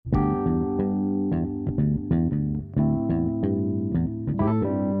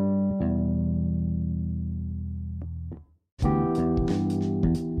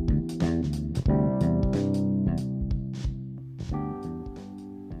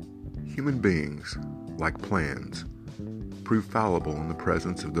Human beings, like plans, prove fallible in the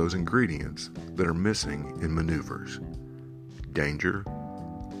presence of those ingredients that are missing in maneuvers: danger,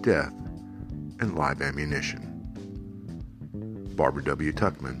 death, and live ammunition. Barbara W.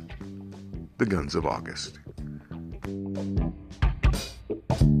 Tuchman, The Guns of August.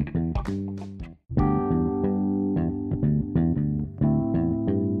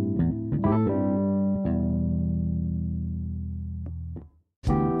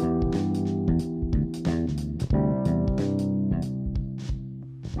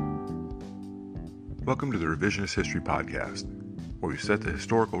 Welcome to the Revisionist History Podcast, where we set the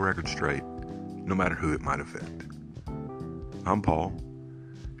historical record straight, no matter who it might affect. I'm Paul,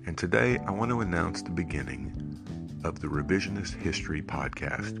 and today I want to announce the beginning of the Revisionist History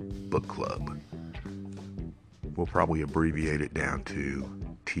Podcast Book Club. We'll probably abbreviate it down to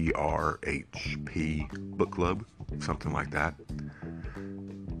TRHP Book Club, something like that.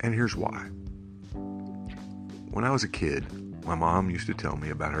 And here's why. When I was a kid, my mom used to tell me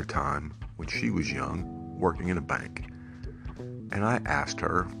about her time when she was young, working in a bank. And I asked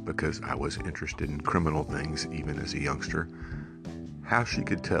her, because I was interested in criminal things even as a youngster, how she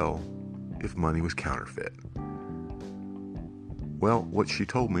could tell if money was counterfeit. Well, what she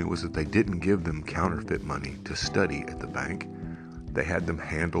told me was that they didn't give them counterfeit money to study at the bank. They had them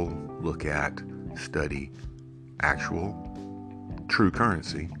handle, look at, study actual, true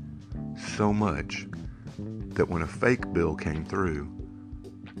currency so much that when a fake bill came through,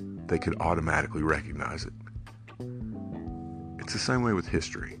 they could automatically recognize it. It's the same way with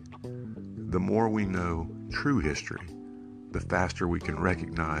history. The more we know true history, the faster we can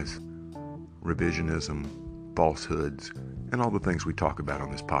recognize revisionism, falsehoods, and all the things we talk about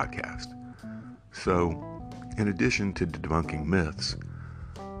on this podcast. So, in addition to debunking myths,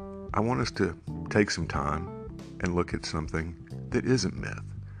 I want us to take some time and look at something that isn't myth.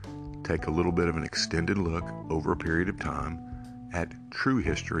 Take a little bit of an extended look over a period of time at true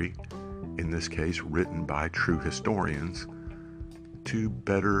history, in this case written by true historians, to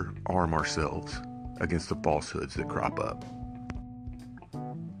better arm ourselves against the falsehoods that crop up.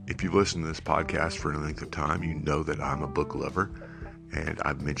 If you've listened to this podcast for any length of time, you know that I'm a book lover, and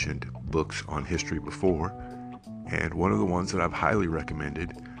I've mentioned books on history before, and one of the ones that I've highly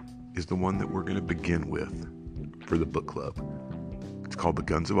recommended is the one that we're going to begin with for the book club. It's called The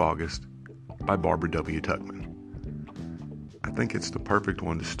Guns of August by Barbara W. Tuchman. I think it's the perfect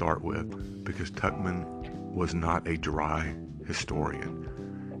one to start with because Tuchman was not a dry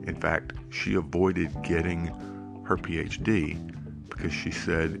historian. In fact, she avoided getting her PhD because she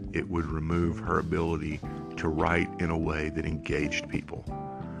said it would remove her ability to write in a way that engaged people.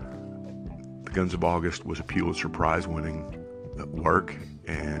 The Guns of August was a Pulitzer Prize winning work,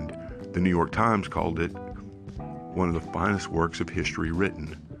 and the New York Times called it one of the finest works of history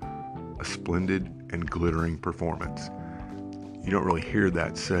written, a splendid and glittering performance. You don't really hear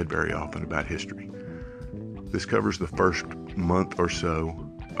that said very often about history. This covers the first month or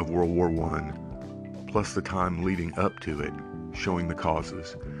so of World War I, plus the time leading up to it, showing the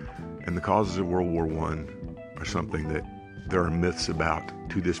causes. And the causes of World War I are something that there are myths about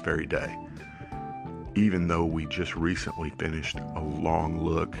to this very day, even though we just recently finished a long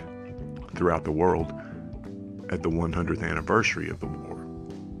look throughout the world at the 100th anniversary of the war.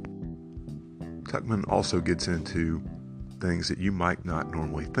 Tuchman also gets into things that you might not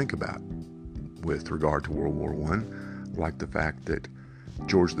normally think about with regard to World War I, like the fact that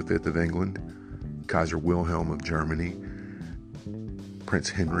George V of England, Kaiser Wilhelm of Germany, Prince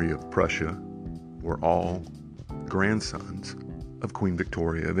Henry of Prussia were all grandsons of Queen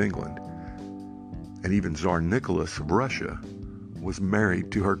Victoria of England. And even Tsar Nicholas of Russia was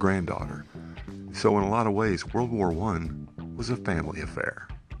married to her granddaughter. So in a lot of ways, World War I was a family affair.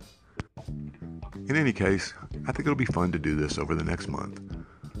 In any case, I think it'll be fun to do this over the next month.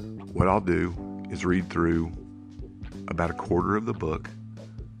 What I'll do is read through about a quarter of the book.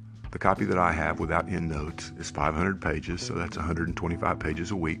 The copy that I have without endnotes is 500 pages, so that's 125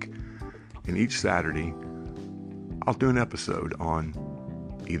 pages a week. And each Saturday, I'll do an episode on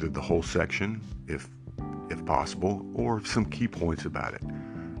either the whole section, if possible, or some key points about it.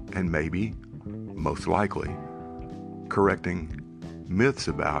 And maybe, most likely, correcting myths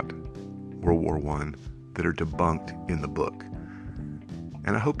about World War I that are debunked in the book.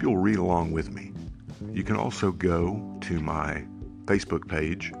 And I hope you'll read along with me. You can also go to my Facebook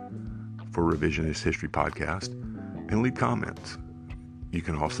page for Revisionist History Podcast and leave comments. You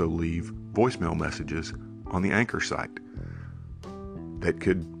can also leave voicemail messages on the Anchor site that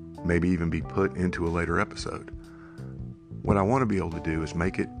could maybe even be put into a later episode. What I want to be able to do is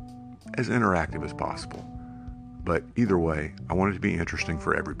make it as interactive as possible. But either way, I want it to be interesting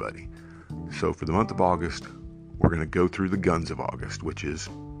for everybody. So for the month of August, we're going to go through the Guns of August, which is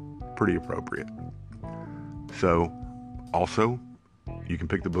pretty appropriate. So also, you can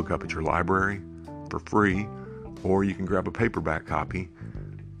pick the book up at your library for free, or you can grab a paperback copy.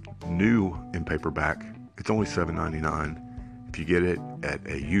 New in paperback, it's only $7.99. If you get it at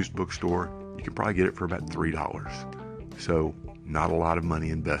a used bookstore, you can probably get it for about $3. So not a lot of money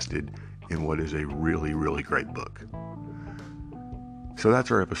invested in what is a really, really great book. So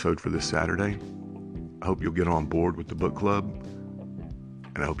that's our episode for this Saturday. I hope you'll get on board with the book club,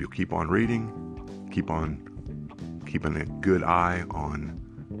 and I hope you'll keep on reading, keep on keeping a good eye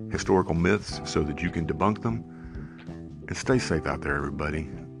on historical myths so that you can debunk them, and stay safe out there, everybody.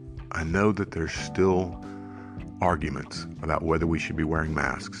 I know that there's still arguments about whether we should be wearing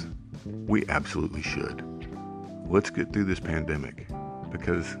masks. We absolutely should. Let's get through this pandemic,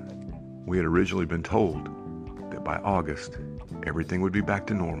 because we had originally been told that by August, everything would be back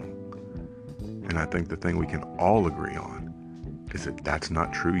to normal. And I think the thing we can all agree on is that that's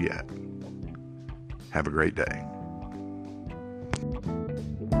not true yet. Have a great day.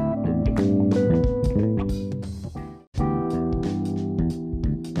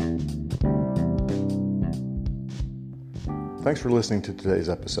 Thanks for listening to today's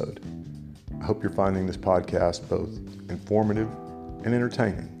episode. I hope you're finding this podcast both informative and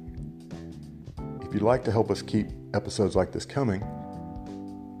entertaining. If you'd like to help us keep episodes like this coming,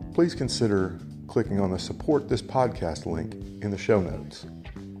 please consider clicking on the Support This Podcast link in the show notes.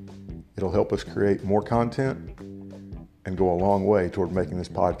 It'll help us create more content and go a long way toward making this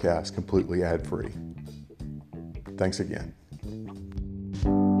podcast completely ad-free. Thanks again.